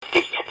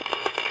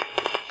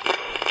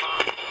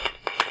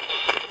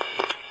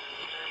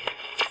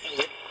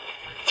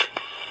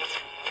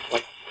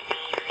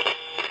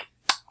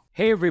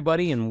Hey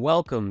everybody, and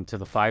welcome to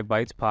the 5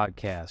 Bytes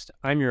Podcast.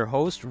 I'm your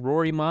host,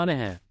 Rory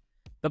Monahan.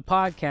 The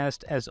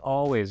podcast, as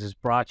always, is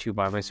brought to you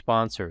by my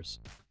sponsors.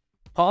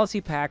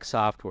 PolicyPak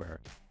Software,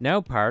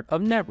 now part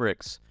of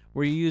Netrix,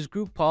 where you use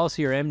Group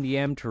Policy or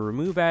MDM to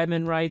remove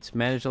admin rights,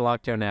 manage the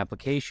lockdown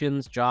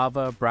applications,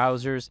 Java,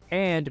 browsers,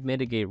 and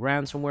mitigate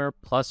ransomware,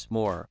 plus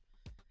more.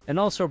 And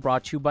also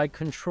brought to you by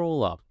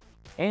ControlUp,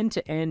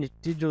 end-to-end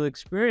digital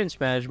experience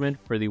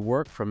management for the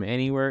work from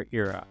anywhere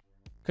era.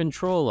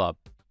 ControlUp.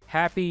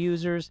 Happy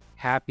users,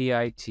 happy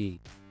IT.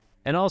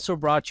 And also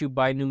brought to you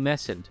by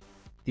Numecent,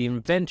 the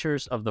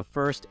inventors of the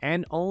first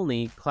and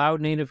only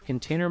cloud-native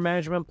container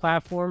management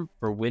platform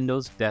for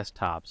Windows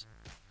desktops.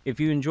 If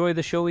you enjoy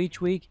the show each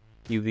week,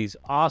 you have these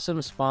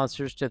awesome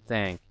sponsors to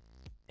thank.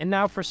 And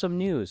now for some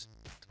news.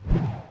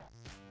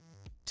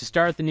 To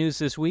start the news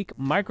this week,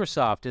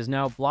 Microsoft is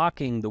now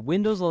blocking the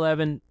Windows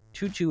 11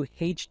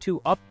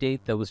 22H2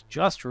 update that was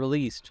just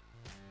released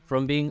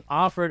from being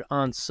offered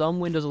on some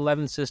Windows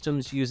 11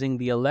 systems using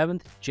the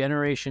 11th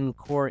generation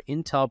Core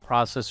Intel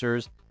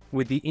processors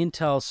with the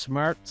Intel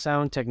Smart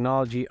Sound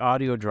Technology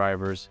audio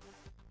drivers,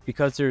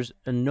 because there's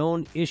a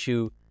known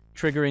issue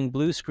triggering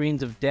blue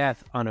screens of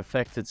death on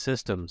affected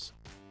systems.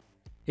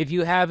 If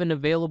you have an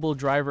available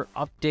driver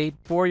update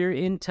for your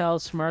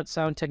Intel Smart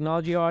Sound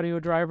Technology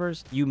audio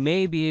drivers, you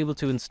may be able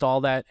to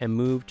install that and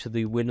move to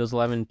the Windows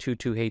 11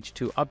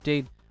 22H2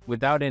 update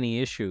without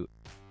any issue.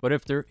 But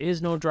if there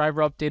is no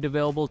driver update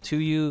available to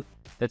you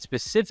that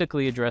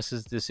specifically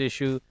addresses this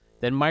issue,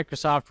 then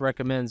Microsoft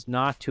recommends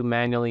not to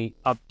manually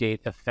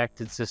update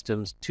affected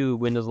systems to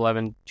Windows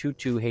 11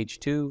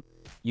 22H2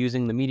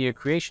 using the Media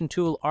Creation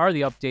tool or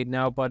the Update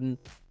Now button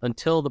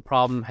until the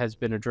problem has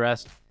been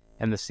addressed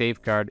and the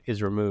safeguard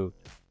is removed.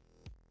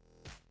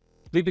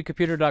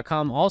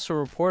 BleepingComputer.com also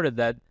reported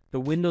that the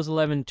Windows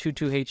 11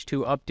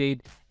 22H2 update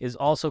is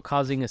also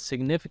causing a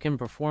significant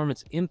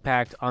performance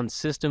impact on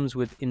systems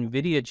with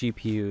NVIDIA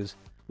GPUs,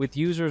 with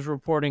users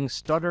reporting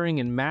stuttering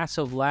and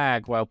massive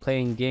lag while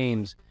playing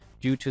games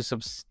due to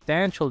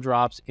substantial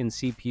drops in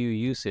CPU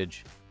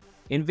usage.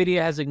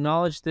 NVIDIA has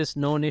acknowledged this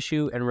known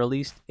issue and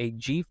released a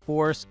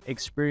GeForce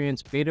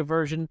Experience beta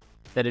version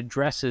that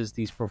addresses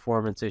these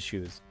performance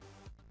issues.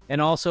 And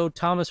also,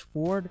 Thomas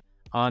Ford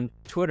on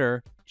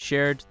Twitter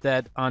shared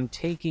that on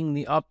taking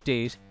the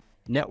update,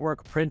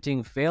 network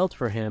printing failed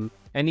for him,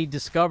 and he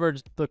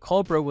discovered the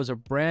culprit was a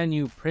brand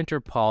new printer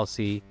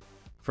policy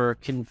for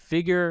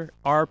configure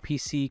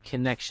RPC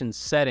connection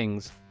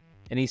settings,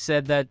 and he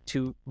said that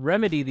to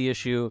remedy the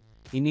issue,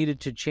 he needed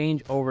to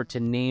change over to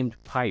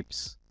named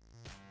pipes.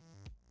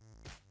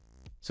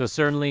 So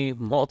certainly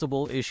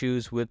multiple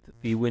issues with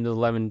the Windows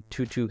 11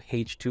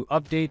 22H2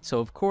 update. So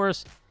of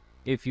course,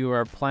 if you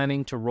are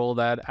planning to roll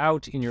that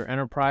out in your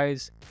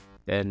enterprise,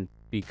 then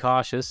be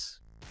cautious.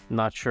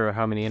 Not sure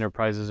how many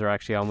enterprises are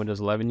actually on Windows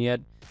 11 yet,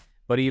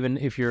 but even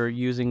if you're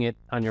using it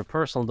on your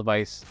personal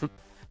device,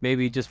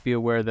 maybe just be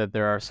aware that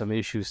there are some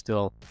issues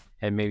still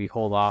and maybe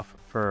hold off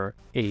for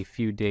a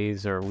few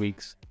days or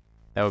weeks.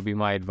 That would be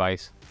my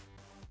advice.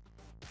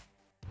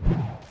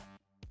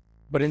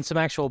 But in some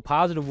actual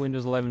positive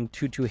Windows 11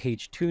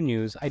 22H2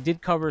 news, I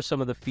did cover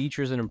some of the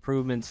features and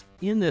improvements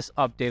in this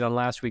update on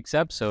last week's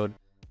episode,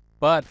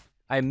 but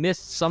I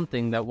missed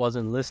something that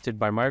wasn't listed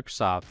by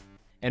Microsoft.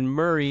 And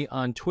Murray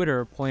on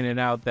Twitter pointed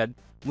out that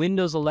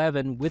Windows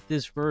 11 with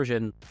this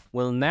version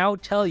will now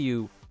tell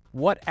you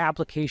what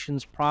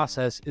application's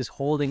process is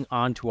holding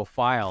onto a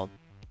file.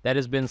 That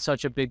has been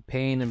such a big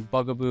pain and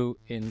bugaboo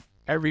in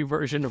every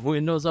version of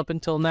Windows up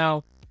until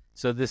now.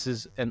 So this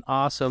is an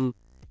awesome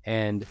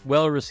and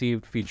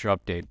well-received feature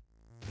update.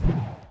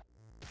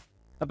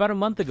 About a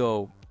month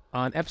ago,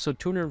 on episode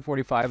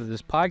 245 of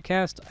this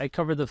podcast, I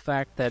covered the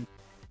fact that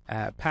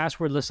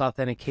passwordless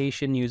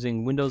authentication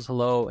using Windows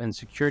Hello and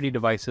security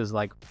devices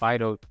like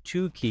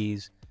FIDO2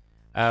 keys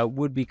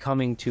would be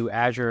coming to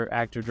Azure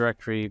Active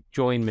Directory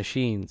join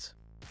machines.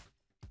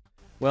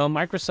 Well,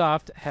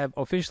 Microsoft have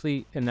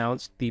officially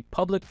announced the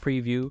public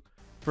preview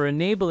for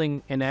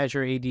enabling an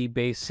Azure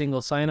AD-based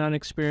single sign-on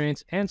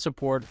experience and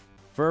support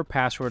for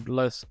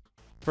passwordless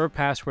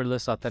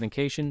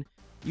authentication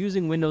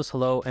using Windows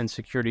Hello and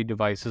security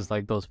devices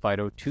like those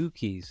FIDO2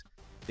 keys.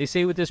 They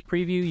say with this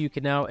preview, you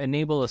can now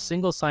enable a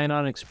single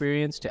sign-on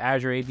experience to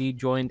Azure AD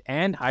Joined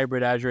and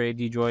Hybrid Azure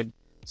AD Joined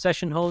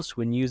session hosts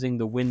when using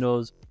the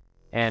Windows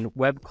and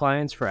web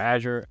clients for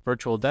Azure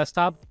Virtual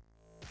Desktop.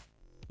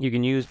 You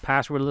can use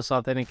passwordless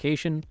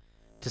authentication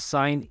to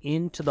sign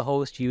into the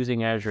host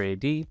using Azure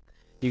AD. You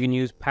can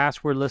use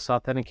passwordless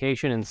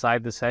authentication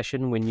inside the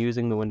session when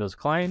using the Windows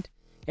client.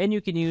 And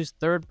you can use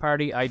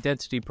third-party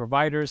identity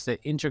providers that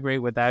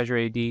integrate with Azure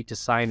AD to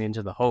sign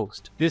into the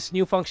host. This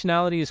new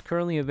functionality is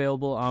currently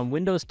available on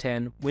Windows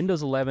 10,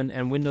 Windows 11,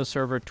 and Windows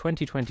Server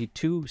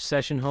 2022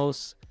 session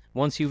hosts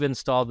once you've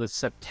installed the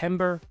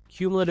September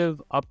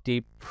cumulative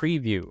update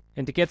preview.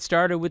 And to get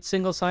started with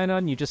single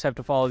sign-on, you just have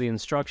to follow the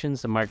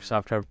instructions that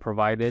Microsoft have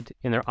provided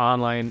in their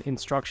online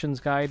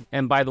instructions guide.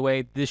 And by the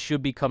way, this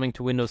should be coming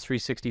to Windows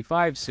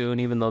 365 soon,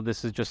 even though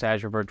this is just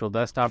Azure Virtual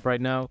Desktop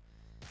right now.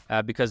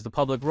 because the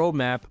public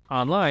roadmap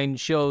online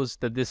shows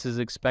that this is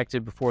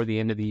expected before the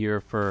end of the year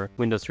for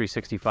Windows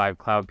 365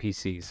 cloud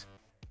PCs.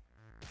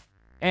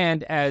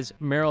 And as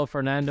Meryl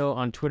Fernando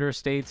on Twitter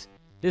states,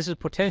 this is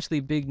potentially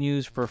big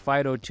news for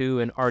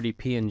FIDO2 and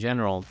RDP in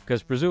general,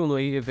 because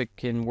presumably if it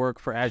can work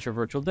for Azure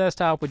Virtual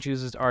Desktop, which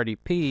uses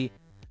RDP,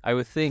 I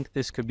would think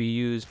this could be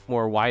used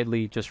more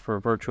widely just for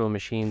virtual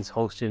machines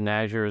hosted in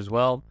Azure as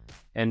well,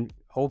 and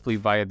hopefully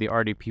via the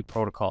RDP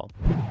protocol.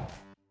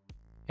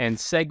 And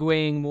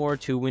segueing more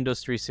to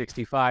Windows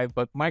 365,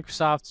 but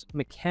Microsoft's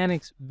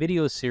Mechanics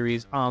video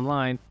series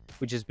online,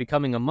 which is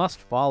becoming a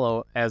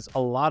must-follow as a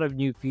lot of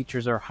new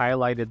features are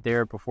highlighted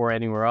there before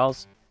anywhere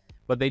else.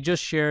 But they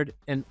just shared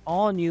an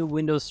all-new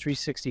Windows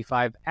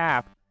 365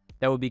 app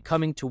that will be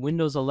coming to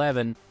Windows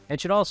 11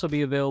 and should also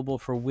be available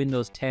for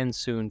Windows 10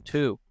 soon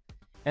too.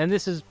 And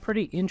this is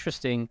pretty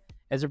interesting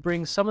as it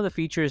brings some of the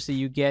features that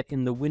you get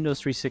in the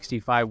Windows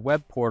 365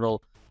 web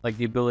portal, like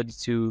the ability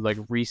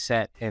to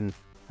reset and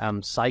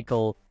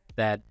cycle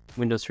that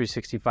Windows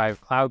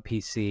 365 cloud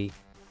PC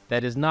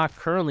that is not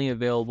currently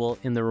available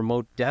in the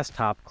remote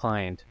desktop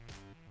client.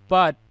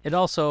 But it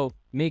also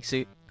makes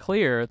it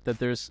clear that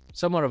there's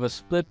somewhat of a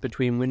split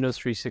between Windows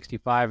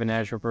 365 and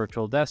Azure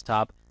Virtual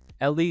Desktop,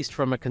 at least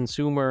from a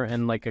consumer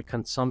and a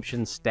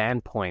consumption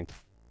standpoint.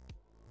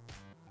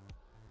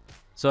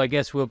 So I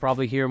guess we'll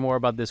probably hear more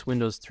about this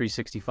Windows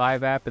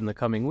 365 app in the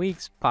coming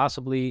weeks,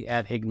 possibly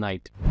at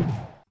Ignite.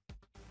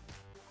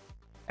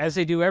 As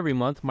they do every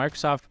month,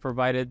 Microsoft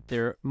provided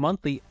their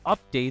monthly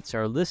updates,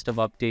 or list of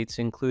updates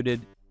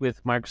included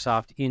with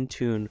Microsoft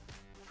Intune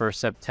for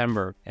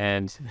September.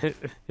 And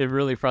it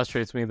really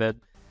frustrates me that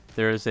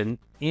there's an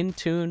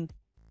Intune,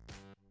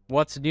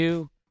 what's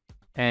new,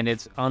 and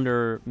it's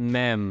under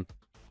Mem.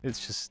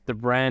 It's just, the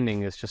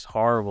branding is just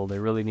horrible. They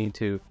really need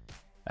to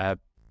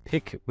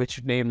pick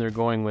which name they're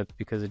going with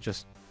because it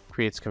just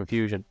creates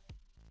confusion.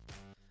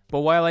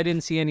 But while I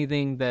didn't see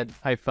anything that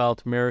I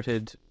felt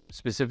merited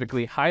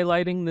specifically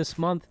highlighting this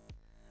month,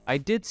 I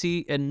did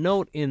see a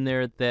note in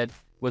there that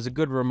was a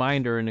good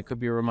reminder, and it could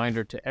be a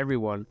reminder to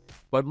everyone.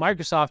 But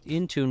Microsoft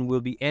Intune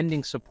will be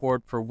ending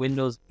support for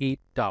Windows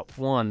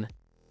 8.1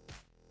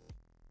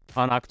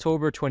 on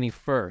October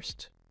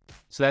 21st.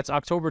 So that's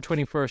October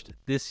 21st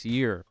this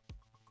year.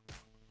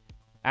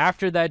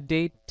 After that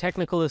date,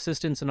 technical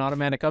assistance and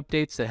automatic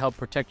updates that help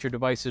protect your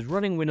devices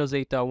running Windows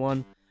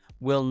 8.1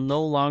 will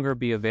no longer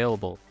be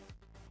available.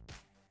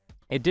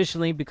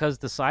 Additionally, because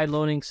the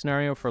sideloading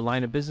scenario for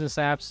line of business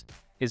apps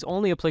is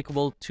only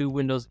applicable to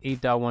Windows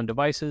 8.1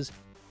 devices,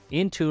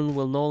 Intune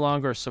will no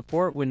longer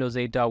support Windows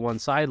 8.1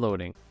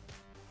 sideloading.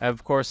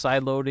 Of course,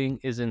 sideloading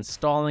is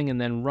installing and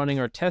then running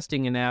or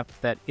testing an app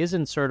that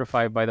isn't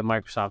certified by the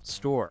Microsoft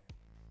Store.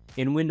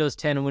 In Windows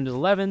 10 and Windows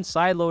 11,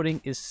 sideloading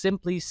is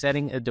simply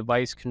setting a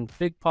device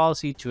config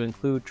policy to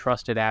include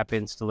trusted app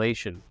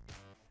installation.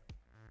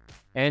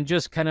 And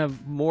just kind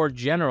of more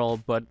general,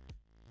 but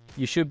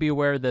you should be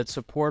aware that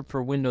support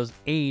for Windows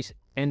 8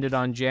 ended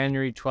on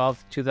January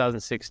 12,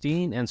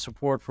 2016, and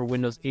support for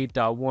Windows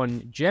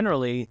 8.1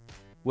 generally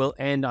will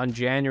end on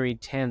January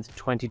 10th,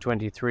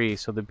 2023,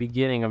 so the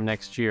beginning of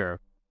next year.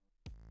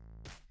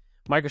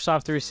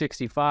 Microsoft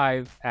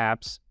 365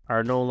 apps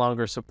are no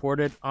longer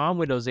supported on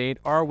Windows 8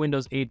 or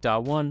Windows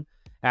 8.1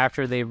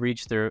 after they've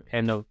reached their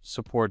end of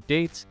support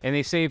dates, and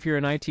they say if you're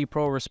an IT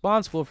pro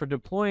responsible for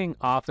deploying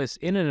Office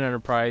in an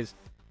enterprise,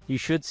 you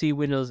should see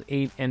Windows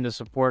 8 end of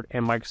support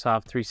and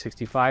Microsoft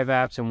 365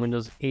 apps and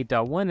Windows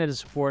 8.1 end of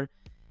support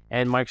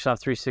and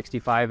Microsoft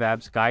 365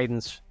 apps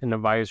guidance and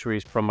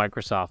advisories from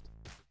Microsoft.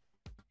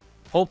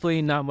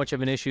 Hopefully not much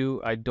of an issue.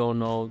 I don't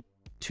know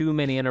too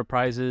many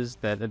enterprises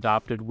that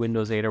adopted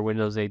Windows 8 or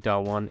Windows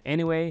 8.1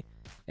 anyway,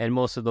 and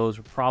most of those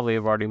probably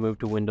have already moved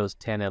to Windows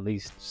 10 at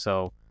least.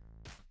 So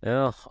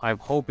I'm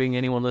hoping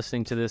anyone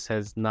listening to this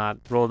has not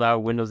rolled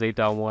out Windows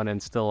 8.1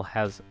 and still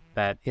has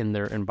that in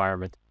their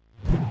environment.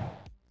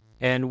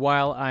 And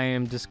while I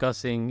am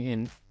discussing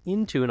an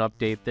Intune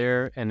update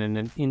there and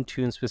an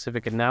Intune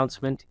specific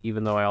announcement,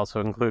 even though I also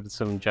included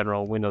some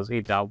general Windows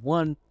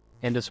 8.1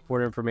 end of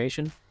support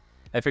information,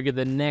 I figured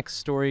the next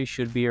story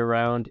should be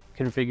around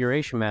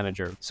Configuration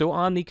Manager. So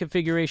on the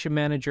Configuration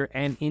Manager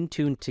and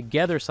Intune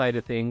Together side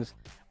of things,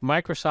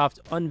 Microsoft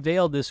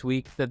unveiled this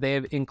week that they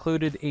have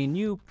included a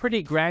new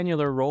pretty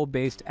granular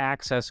role-based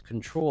access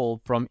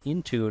control from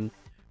Intune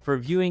for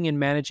viewing and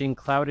managing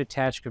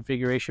cloud-attached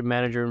Configuration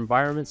Manager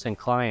environments and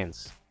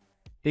clients.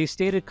 They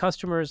stated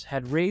customers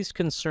had raised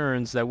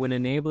concerns that when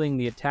enabling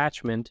the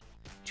attachment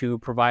to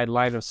provide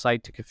line of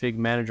sight to Config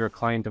Manager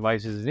client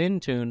devices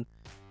in Intune,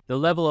 the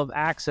level of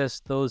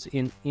access those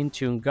in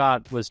Intune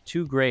got was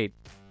too great,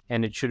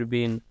 and it should have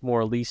been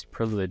more least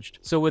privileged.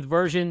 So with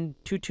version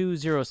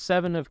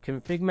 2207 of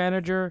Config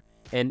Manager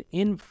and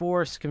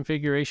Enforce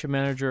Configuration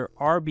Manager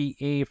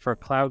RBA for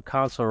Cloud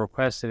Console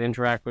requests that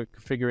interact with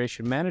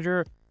Configuration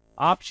Manager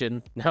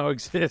option now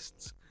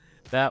exists.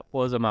 That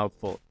was a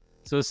mouthful.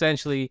 So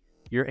essentially,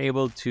 you're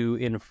able to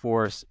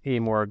enforce a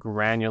more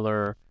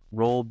granular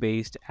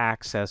role-based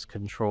access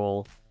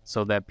control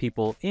so that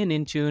people in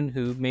Intune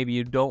who maybe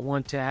you don't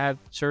want to have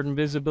certain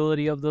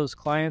visibility of those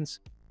clients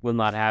will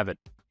not have it.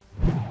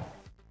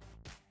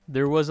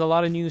 There was a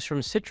lot of news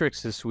from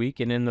Citrix this week,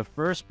 and in the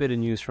first bit of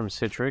news from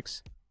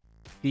Citrix,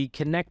 the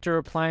Connector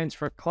appliance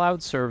for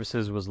cloud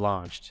services was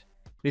launched.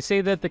 They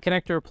say that the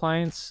Connector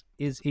appliance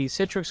is a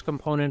Citrix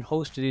component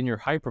hosted in your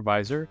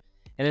hypervisor,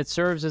 and it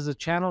serves as a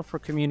channel for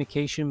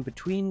communication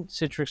between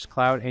Citrix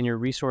Cloud and your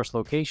resource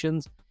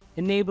locations,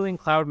 enabling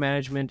cloud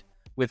management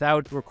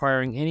without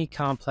requiring any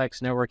complex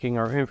networking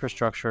or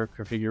infrastructure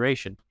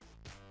configuration.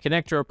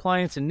 Connector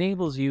appliance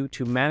enables you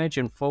to manage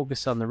and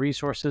focus on the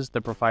resources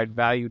that provide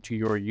value to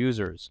your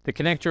users. The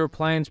Connector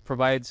appliance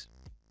provides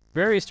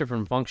various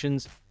different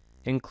functions,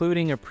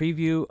 including a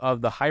preview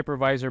of the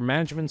hypervisor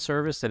management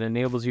service that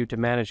enables you to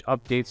manage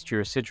updates to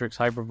your Citrix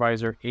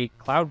Hypervisor 8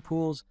 cloud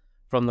pools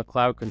from the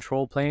cloud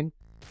control plane.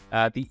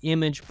 The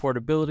image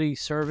portability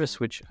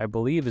service, which I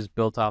believe is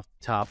built off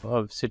the top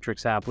of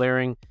Citrix App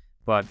Layering,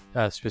 but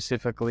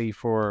specifically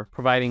for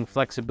providing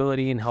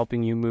flexibility and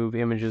helping you move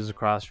images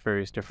across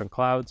various different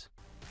clouds.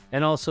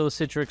 And also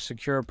Citrix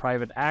Secure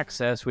Private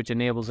Access, which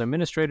enables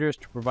administrators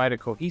to provide a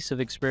cohesive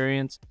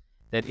experience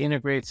that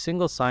integrates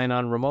single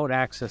sign-on, remote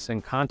access,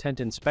 and content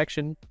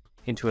inspection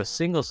into a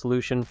single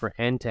solution for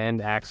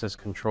end-to-end access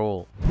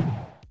control.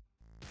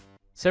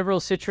 Several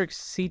Citrix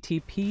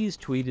CTPs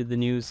tweeted the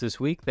news this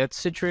week that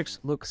Citrix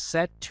looks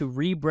set to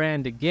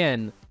rebrand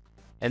again,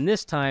 and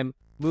this time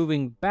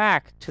moving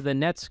back to the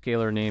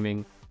NetScaler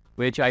naming,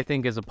 which I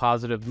think is a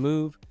positive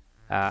move.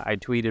 I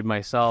tweeted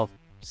myself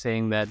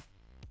saying that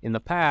in the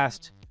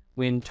past,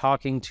 when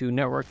talking to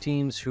network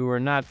teams who are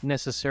not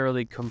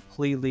necessarily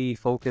completely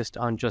focused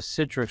on just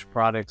Citrix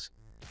products,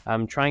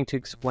 I'm trying to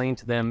explain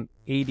to them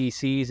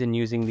ADCs and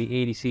using the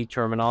ADC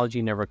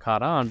terminology never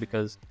caught on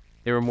because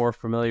they were more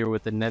familiar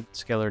with the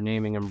NetScaler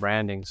naming and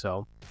branding.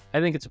 So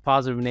I think it's a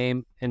positive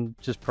name, and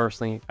just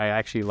personally, I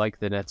actually like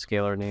the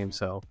NetScaler name,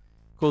 so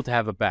cool to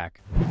have it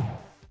back.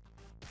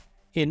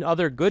 In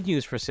other good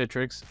news for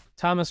Citrix,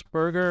 Thomas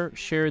Berger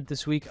shared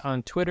this week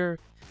on Twitter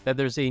that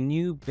there's a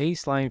new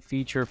baseline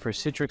feature for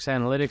Citrix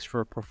Analytics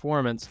for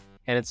performance,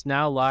 and it's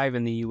now live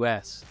in the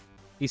US.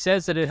 He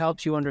says that it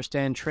helps you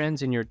understand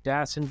trends in your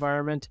DAS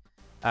environment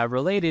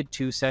related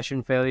to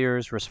session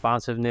failures,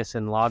 responsiveness,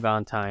 and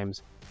logon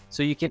times,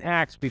 so you can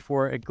act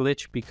before a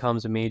glitch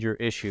becomes a major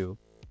issue.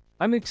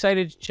 I'm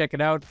excited to check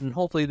it out, and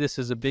hopefully this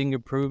is a big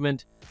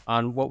improvement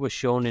on what was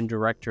shown in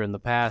Director in the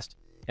past,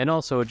 and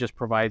also it just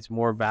provides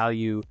more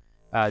value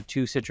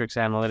to Citrix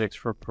Analytics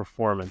for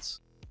performance.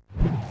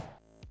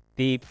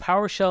 The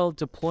PowerShell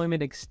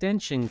Deployment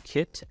Extension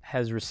Kit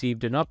has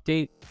received an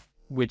update,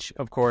 which,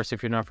 of course,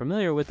 if you're not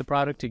familiar with the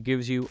product, it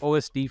gives you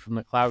OSD from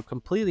the cloud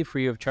completely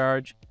free of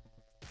charge.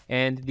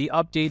 And the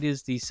update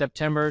is the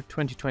September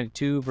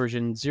 2022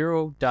 version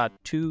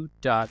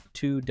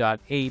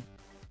 0.2.2.8.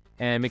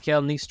 And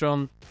Mikael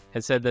Nystrom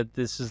has said that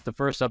this is the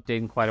first update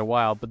in quite a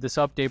while, but this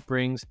update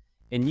brings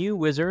a new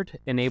wizard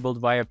enabled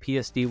via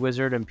PSD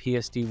Wizard and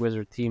PSD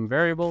Wizard theme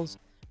variables,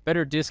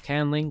 better disk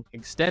handling,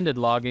 extended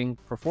logging,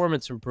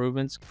 performance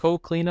improvements,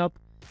 code cleanup,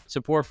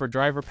 support for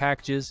driver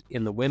packages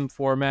in the WIM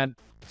format,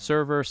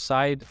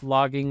 server-side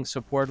logging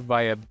support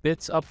via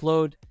bits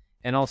upload,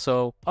 and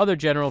also other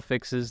general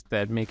fixes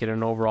that make it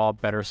an overall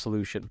better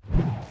solution.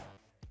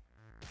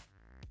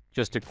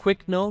 Just a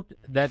quick note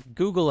that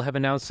Google have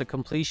announced the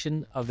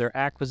completion of their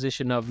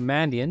acquisition of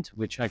Mandiant,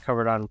 which I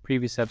covered on a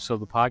previous episode of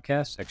the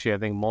podcast. Actually, I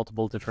think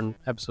multiple different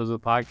episodes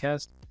of the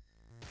podcast.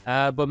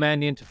 But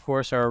Mandiant, of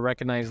course, are a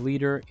recognized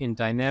leader in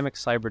dynamic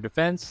cyber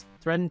defense,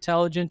 threat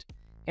intelligence,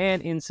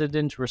 and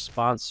incident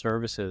response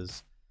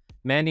services.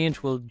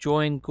 Mandiant will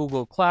join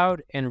Google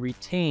Cloud and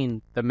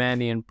retain the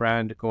Mandiant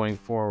brand going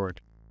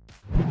forward.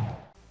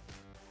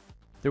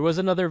 There was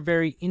another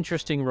very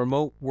interesting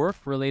remote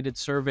work-related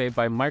survey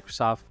by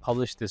Microsoft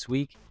published this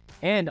week,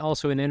 and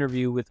also an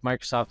interview with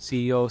Microsoft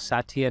CEO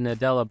Satya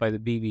Nadella by the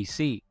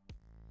BBC.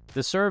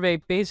 The survey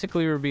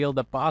basically revealed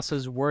that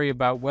bosses worry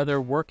about whether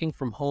working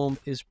from home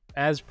is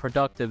as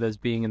productive as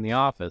being in the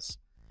office.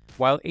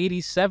 While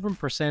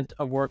 87%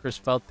 of workers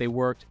felt they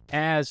worked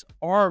as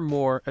or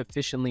more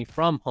efficiently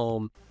from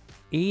home,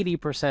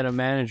 80% of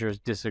managers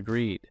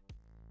disagreed.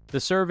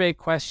 The survey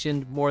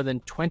questioned more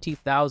than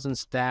 20,000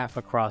 staff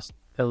across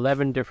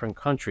 11 different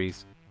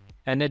countries,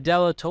 and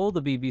Nadella told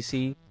the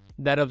BBC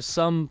that of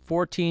some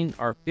 14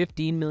 or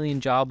 15 million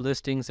job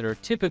listings that are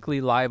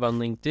typically live on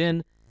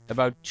LinkedIn,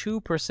 about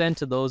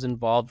 2% of those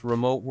involved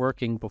remote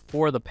working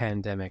before the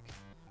pandemic,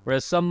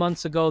 whereas some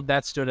months ago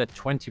that stood at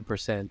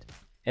 20%,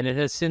 and it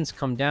has since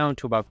come down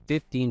to about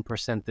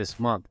 15% this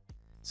month.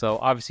 So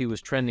obviously it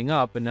was trending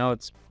up, and now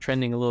it's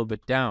trending a little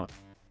bit down.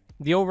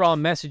 The overall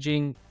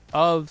messaging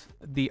of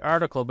the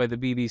article by the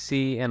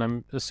BBC, and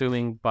I'm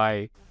assuming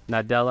by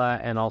Nadella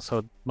and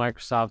also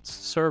Microsoft's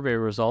survey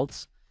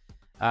results,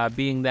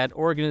 being that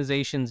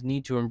organizations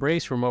need to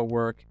embrace remote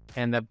work,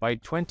 and that by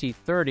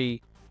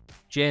 2030,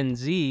 Gen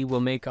Z will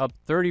make up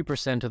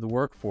 30% of the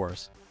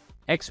workforce.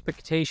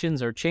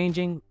 Expectations are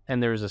changing,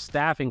 and there is a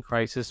staffing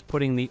crisis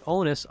putting the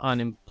onus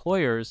on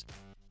employers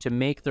to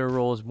make their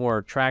roles more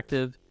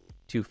attractive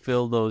to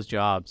fill those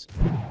jobs.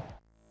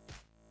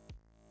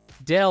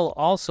 Dell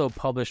also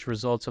published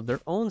results of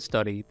their own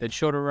study that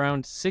showed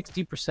around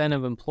 60%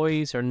 of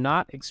employees are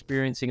not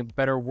experiencing a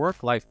better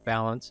work-life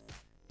balance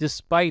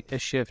despite a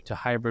shift to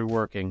hybrid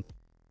working.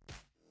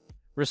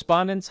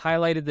 Respondents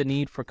highlighted the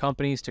need for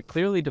companies to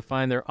clearly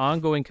define their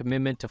ongoing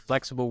commitment to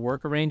flexible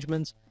work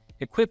arrangements,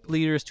 equip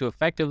leaders to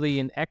effectively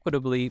and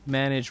equitably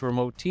manage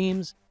remote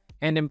teams,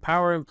 and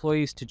empower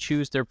employees to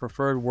choose their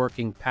preferred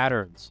working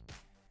patterns.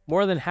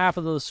 More than half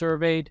of those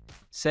surveyed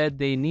said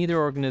they need their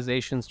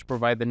organizations to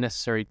provide the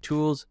necessary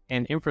tools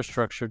and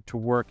infrastructure to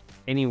work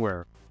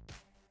anywhere.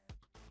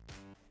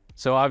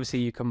 So obviously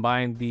you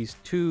combine these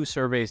two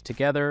surveys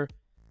together.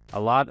 A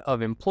lot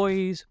of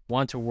employees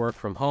want to work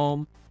from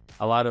home.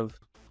 A lot of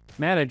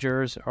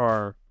managers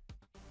or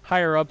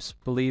higher-ups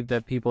believe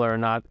that people are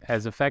not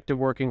as effective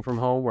working from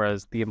home,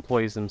 whereas the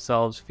employees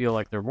themselves feel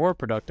like they're more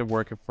productive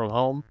working from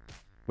home,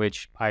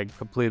 which I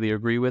completely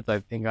agree with. I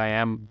think I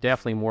am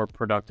definitely more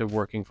productive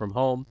working from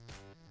home.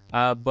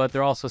 But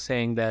they're also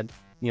saying that,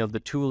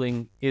 the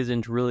tooling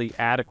isn't really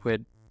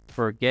adequate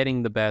for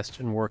getting the best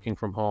in working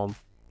from home.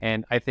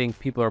 And I think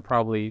people are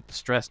probably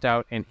stressed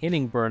out and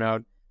hitting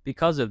burnout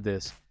because of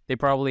this. They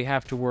probably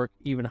have to work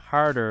even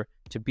harder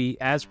to be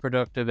as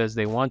productive as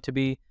they want to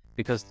be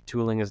because the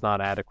tooling is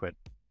not adequate.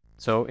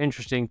 So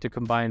interesting to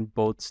combine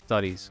both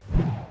studies.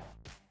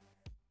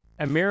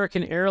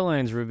 American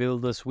Airlines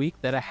revealed this week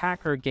that a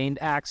hacker gained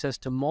access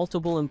to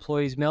multiple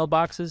employees'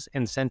 mailboxes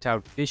and sent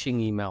out phishing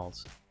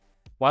emails.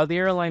 While the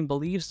airline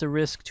believes the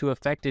risk to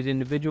affected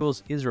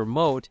individuals is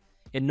remote,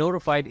 it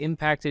notified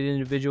impacted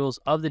individuals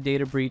of the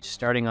data breach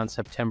starting on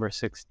September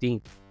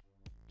 16th.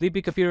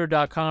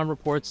 Sleepycomputer.com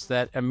reports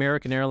that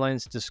American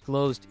Airlines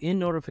disclosed in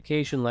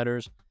notification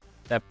letters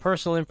that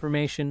personal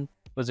information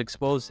was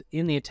exposed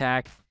in the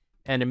attack,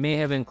 and it may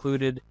have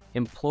included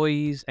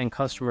employees' and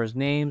customers'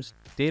 names,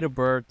 date of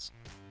births,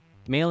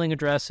 mailing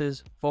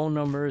addresses, phone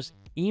numbers,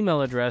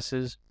 email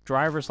addresses,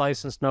 driver's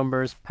license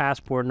numbers,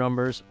 passport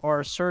numbers,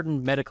 or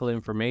certain medical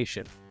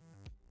information.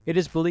 It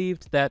is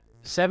believed that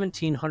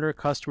 1,700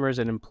 customers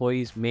and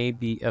employees may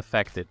be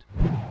affected.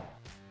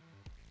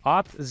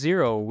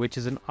 Auth0, which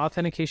is an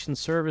authentication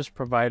service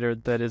provider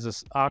that is an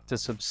Okta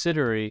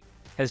subsidiary,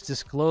 has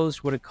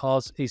disclosed what it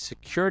calls a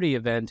security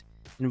event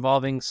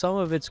involving some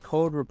of its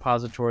code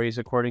repositories,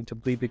 according to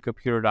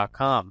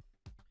Sleepycomputer.com.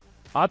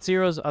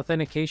 Auth0's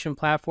authentication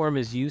platform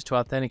is used to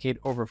authenticate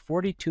over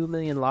 42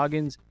 million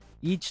logins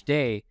each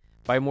day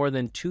by more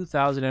than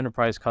 2,000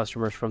 enterprise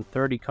customers from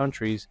 30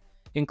 countries,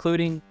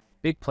 including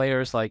big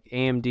players like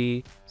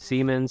AMD,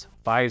 Siemens,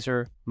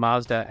 Pfizer,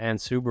 Mazda, and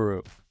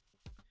Subaru.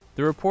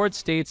 The report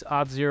states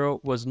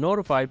Auth0 was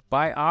notified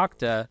by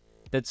Okta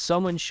that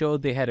someone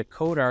showed they had a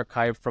code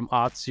archive from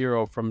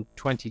Auth0 from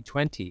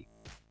 2020.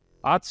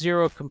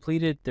 Auth0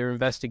 completed their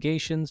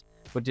investigations,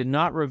 but did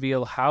not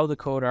reveal how the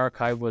code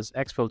archive was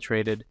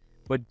exfiltrated,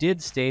 but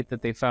did state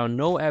that they found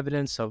no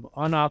evidence of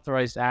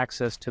unauthorized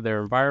access to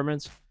their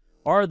environments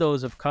or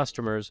those of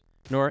customers,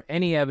 nor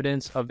any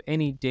evidence of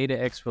any data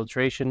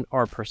exfiltration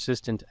or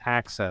persistent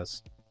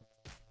access.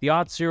 The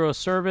Auth0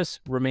 service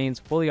remains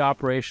fully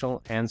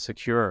operational and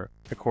secure,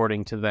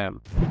 according to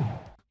them.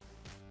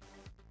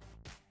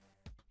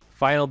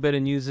 Final bit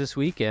of news this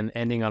week, and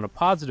ending on a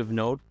positive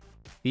note,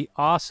 the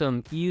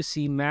awesome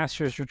EUC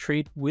Masters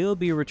Retreat will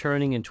be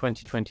returning in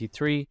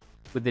 2023,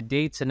 with the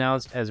dates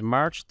announced as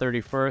March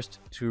 31st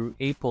to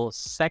April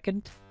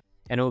 2nd,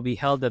 and it will be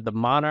held at the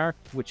Monarch,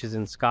 which is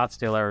in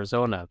Scottsdale,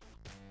 Arizona.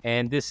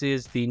 And this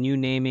is the new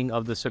naming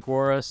of the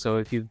Sagora, so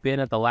if you've been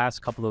at the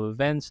last couple of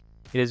events,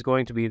 it is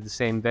going to be the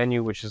same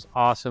venue, which is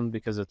awesome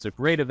because it's a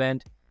great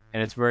event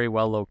and it's very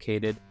well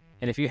located.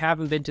 And if you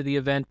haven't been to the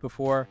event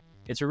before,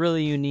 it's a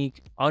really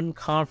unique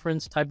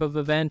unconference type of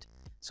event,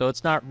 so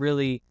it's not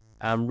really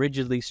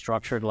rigidly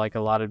structured like a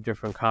lot of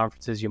different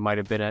conferences you might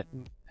have been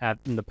at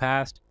in the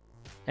past.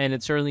 And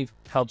it certainly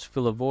helps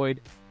fill a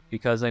void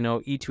because I know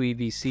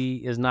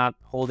E2EVC is not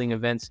holding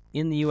events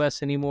in the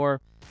US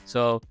anymore.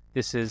 So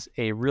this is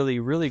a really,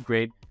 really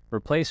great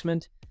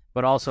replacement,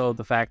 but also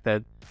the fact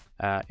that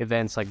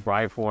events like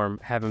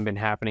Brideform haven't been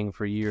happening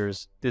for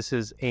years. This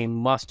is a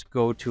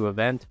must-go-to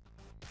event,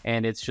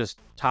 and it's just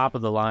top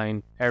of the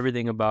line.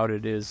 Everything about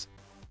it is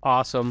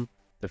awesome.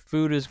 The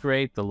food is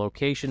great. The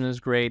location is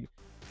great.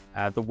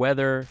 The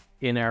weather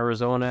in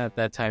Arizona at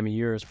that time of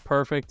year is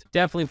perfect.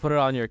 Definitely put it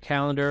on your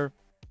calendar.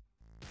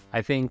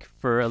 I think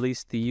for at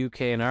least the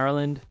UK and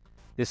Ireland,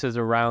 this is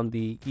around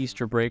the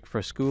Easter break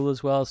for school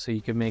as well, so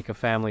you can make a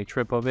family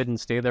trip of it and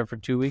stay there for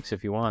 2 weeks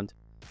if you want.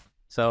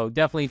 So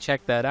definitely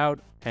check that out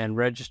and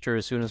register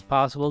as soon as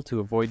possible to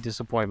avoid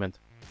disappointment.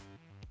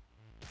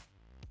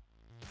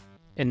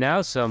 And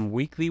now some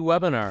weekly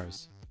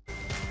webinars.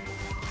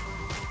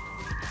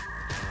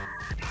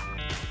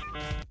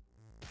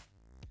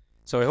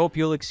 So I hope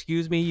you'll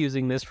excuse me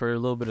using this for a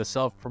little bit of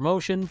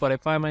self-promotion, but I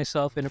find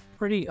myself in a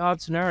pretty odd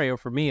scenario,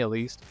 for me at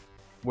least,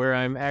 where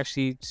I'm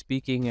actually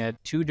speaking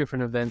at 2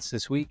 different events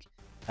this week.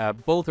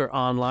 Both are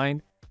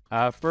online.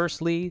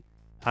 Firstly,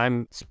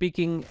 I'm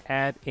speaking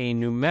at a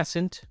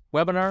Numescent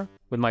webinar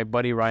with my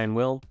buddy Ryan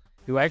Will,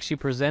 who I actually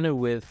presented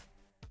with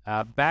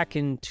back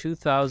in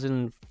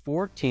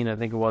 2014, I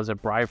think it was,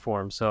 at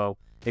Bryform. So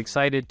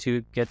excited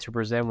to get to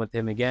present with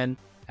him again.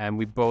 And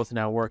we both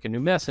now work in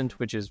Numescent,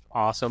 which is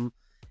awesome.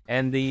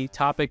 And the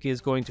topic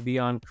is going to be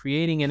on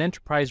creating an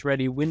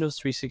enterprise-ready Windows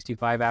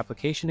 365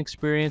 application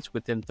experience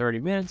within 30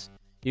 minutes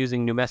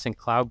using Numescent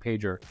Cloud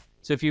Pager.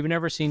 So if you've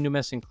never seen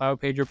Numescent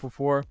Cloud Pager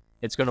before,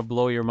 it's going to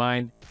blow your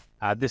mind.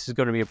 This is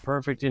going to be a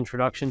perfect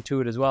introduction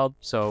to it as well.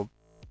 So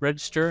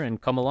register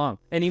and come along.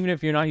 And even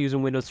if you're not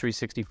using Windows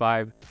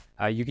 365,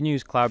 you can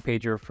use Cloud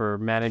Pager for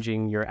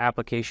managing your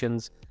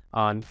applications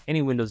on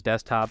any Windows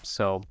desktop.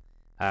 So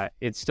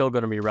it's still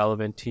going to be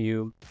relevant to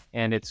you.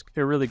 And it's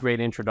a really great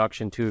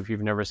introduction too if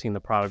you've never seen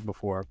the product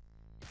before.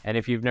 And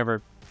if you've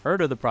never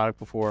heard of the product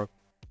before,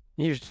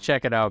 you should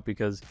check it out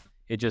because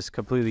it just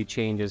completely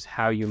changes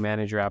how you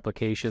manage your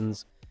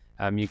applications.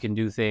 You can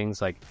do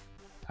things like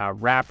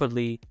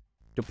rapidly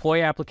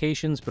deploy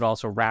applications, but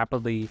also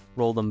rapidly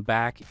roll them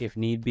back if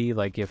need be.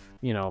 Like if,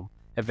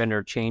 a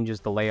vendor changes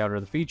the layout or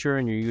the feature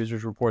and your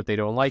users report they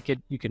don't like it,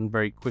 you can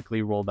very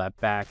quickly roll that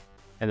back.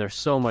 And there's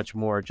so much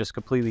more. It just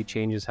completely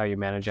changes how you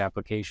manage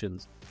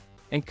applications.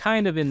 And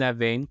kind of in that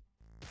vein,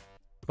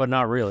 but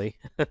not really,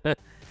 the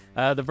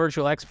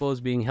Virtual Expo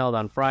is being held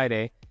on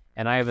Friday,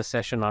 and I have a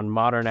session on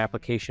modern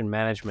application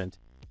management.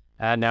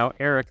 Now,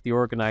 Eric, the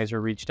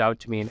organizer, reached out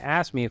to me and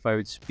asked me if I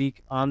would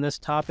speak on this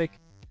topic,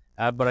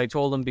 but I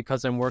told him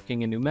because I'm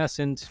working in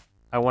Numescent,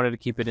 I wanted to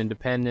keep it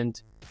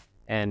independent,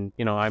 and,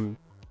 I'm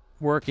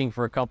working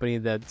for a company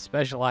that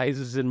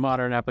specializes in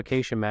modern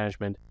application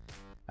management.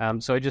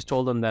 So I just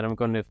told him that I'm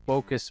going to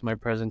focus my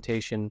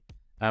presentation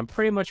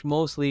pretty much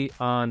mostly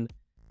on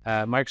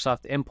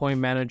Microsoft Endpoint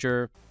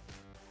Manager,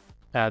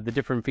 the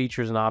different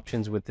features and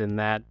options within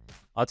that.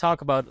 I'll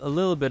talk about a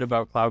little bit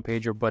about Cloud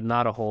Pager, but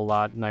not a whole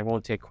lot, and I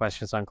won't take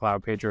questions on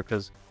Cloud Pager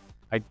because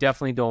I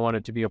definitely don't want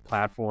it to be a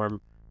platform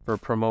for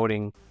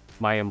promoting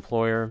my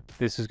employer.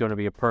 This is going to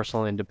be a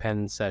personal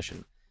independent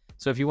session.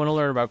 So if you want to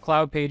learn about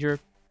Cloud Pager,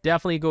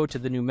 definitely go to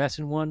the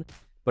Numescent one.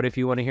 But if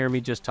you want to hear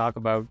me just talk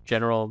about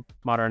general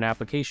modern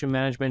application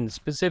management, and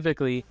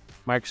specifically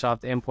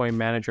Microsoft Endpoint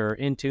Manager or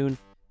Intune,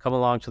 come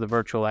along to the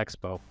Virtual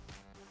Expo.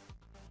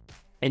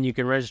 And you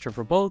can register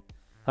for both,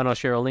 and I'll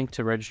share a link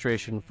to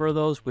registration for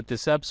those with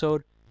this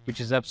episode,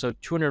 which is episode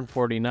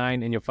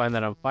 249, and you'll find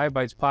that on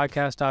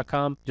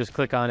 5bytespodcast.com. Just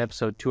click on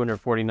episode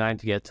 249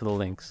 to get to the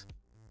links.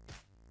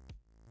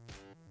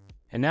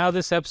 And now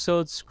this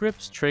episode's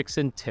scripts, tricks,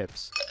 and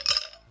tips.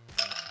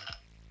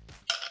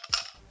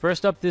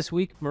 First up this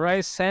week,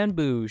 Mariah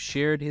Sandbu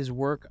shared his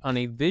work on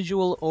a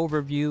visual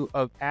overview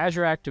of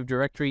Azure Active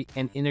Directory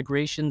and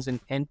integrations and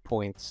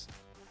endpoints.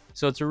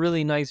 So it's a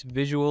really nice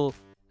visual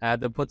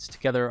that puts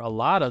together a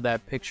lot of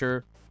that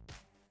picture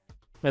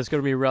that's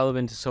going to be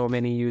relevant to so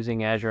many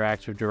using Azure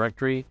Active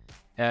Directory.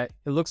 It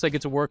looks like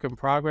it's a work in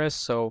progress,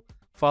 so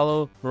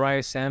follow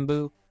Mariah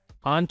Sandbu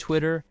on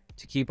Twitter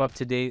to keep up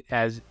to date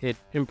as it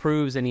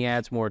improves and he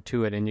adds more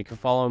to it. And you can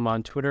follow him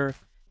on Twitter.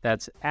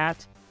 That's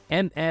at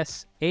MSANDBU.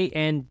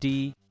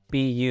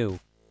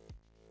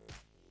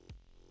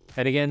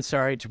 And again,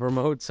 sorry to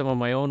promote some of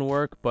my own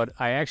work, but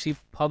I actually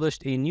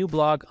published a new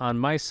blog on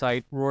my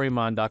site,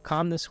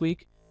 rorymon.com this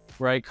week,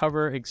 where I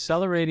cover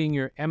accelerating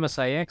your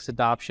MSIX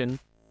adoption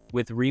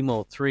with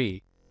Remo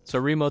 3. So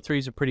Remo 3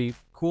 is a pretty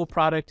cool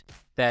product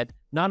that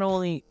not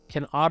only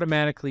can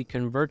automatically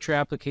convert your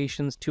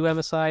applications to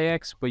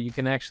MSIX, but you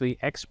can actually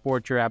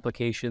export your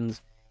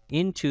applications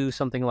into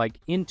something like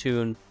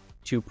Intune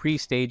to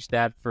pre-stage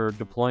that for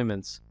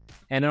deployments.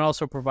 And it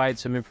also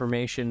provides some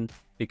information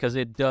because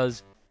it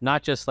does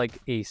not just like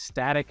a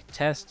static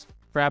test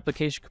for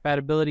application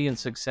compatibility and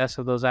success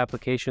of those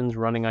applications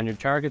running on your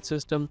target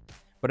system,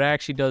 but it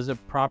actually does a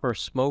proper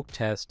smoke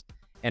test,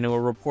 and it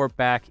will report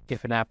back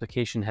if an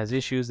application has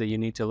issues that you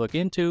need to look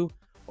into,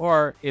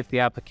 or if the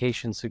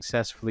application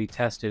successfully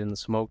tested in the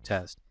smoke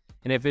test.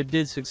 And if it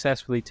did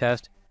successfully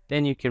test,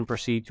 then you can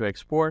proceed to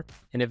export.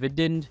 And if it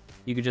didn't,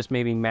 you could just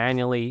maybe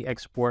manually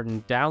export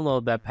and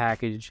download that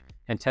package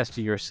and test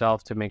it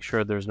yourself to make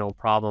sure there's no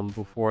problem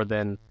before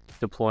then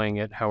deploying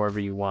it however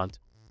you want.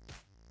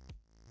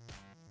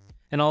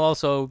 And I'll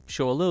also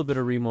show a little bit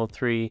of Remo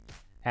 3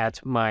 at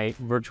my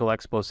Virtual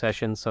Expo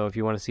session, so if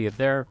you want to see it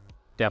there,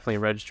 definitely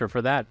register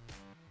for that.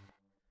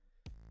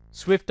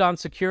 Swift on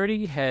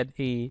Security had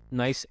a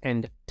nice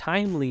and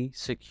timely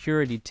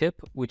security tip,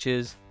 which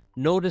is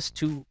notice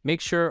to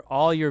make sure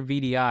all your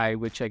VDI,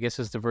 which I guess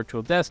is the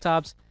virtual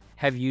desktops,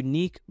 have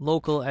unique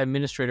local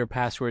administrator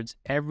passwords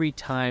every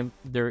time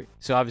they're,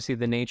 so obviously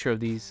the nature of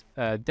these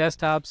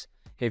desktops,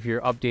 if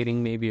you're updating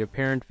maybe a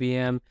parent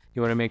VM,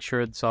 you want to make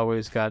sure it's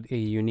always got a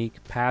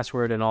unique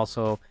password, and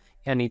also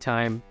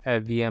anytime a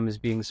VM is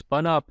being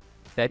spun up,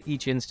 that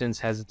each instance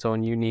has its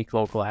own unique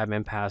local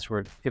admin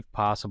password if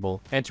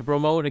possible. And to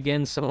promote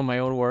again some of my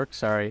own work,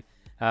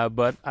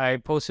 but I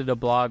posted a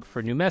blog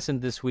for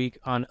Numescent this week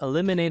on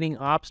eliminating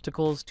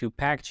obstacles to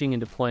packaging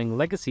and deploying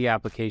legacy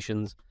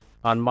applications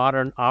on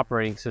modern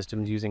operating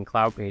systems using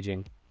cloud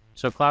paging.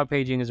 So cloud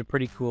paging is a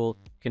pretty cool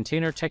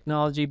container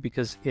technology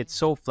because it's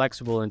so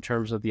flexible in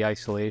terms of the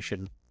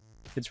isolation.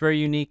 It's very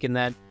unique in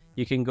that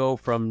you can go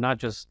from not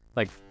just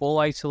like full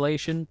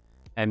isolation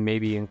and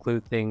maybe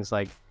include things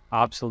like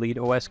obsolete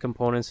OS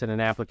components that an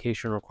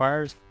application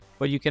requires,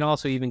 but you can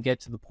also even get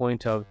to the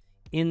point of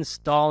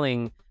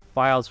installing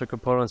files or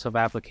components of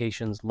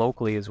applications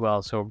locally as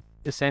well. So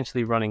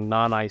essentially running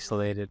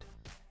non-isolated.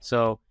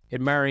 So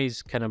it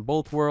marries kind of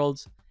both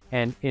worlds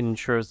and it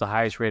ensures the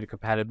highest rate of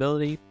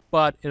compatibility,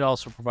 but it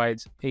also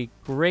provides a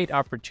great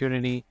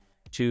opportunity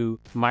to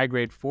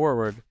migrate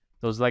forward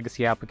those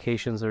legacy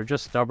applications that are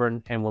just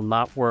stubborn and will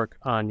not work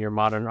on your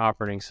modern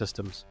operating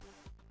systems.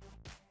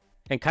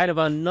 And kind of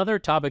another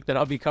topic that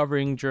I'll be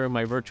covering during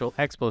my virtual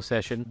expo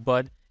session,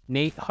 but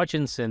Nate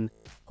Hutchinson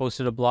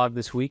hosted a blog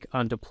this week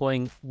on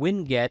deploying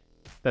Winget,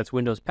 that's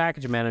Windows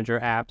Package Manager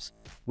apps,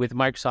 with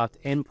Microsoft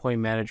Endpoint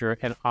Manager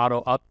and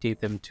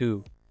auto-update them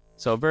too.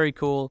 So very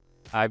cool.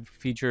 I've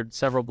featured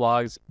several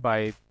blogs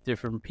by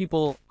different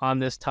people on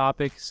this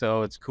topic,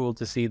 so it's cool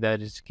to see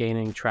that it's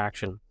gaining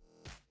traction.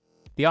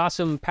 The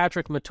awesome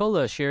Patrick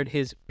Matola shared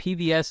his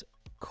PVS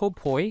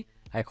Kopoi.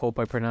 I hope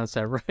I pronounced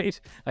that right.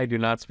 I do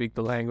not speak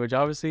the language,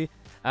 obviously,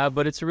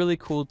 but it's a really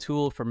cool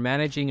tool for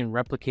managing and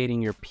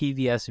replicating your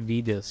PVS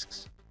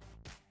vDisks.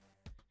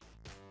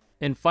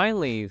 And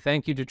finally,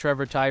 thank you to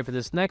Trevor Tai for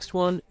this next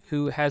one,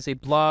 who has a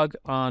blog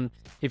on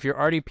if your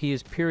RDP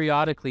is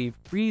periodically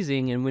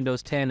freezing in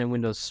Windows 10 and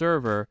Windows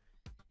Server.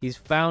 He's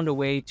found a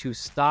way to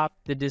stop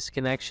the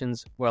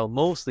disconnections, well,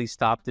 mostly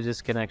stop the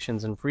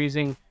disconnections and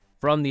freezing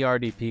from the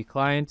RDP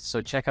client.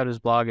 So check out his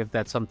blog if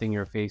that's something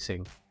you're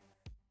facing.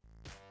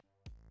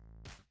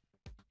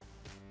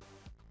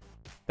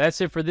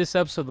 That's it for this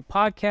episode of the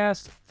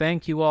podcast.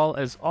 Thank you all,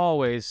 as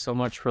always, so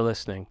much for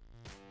listening.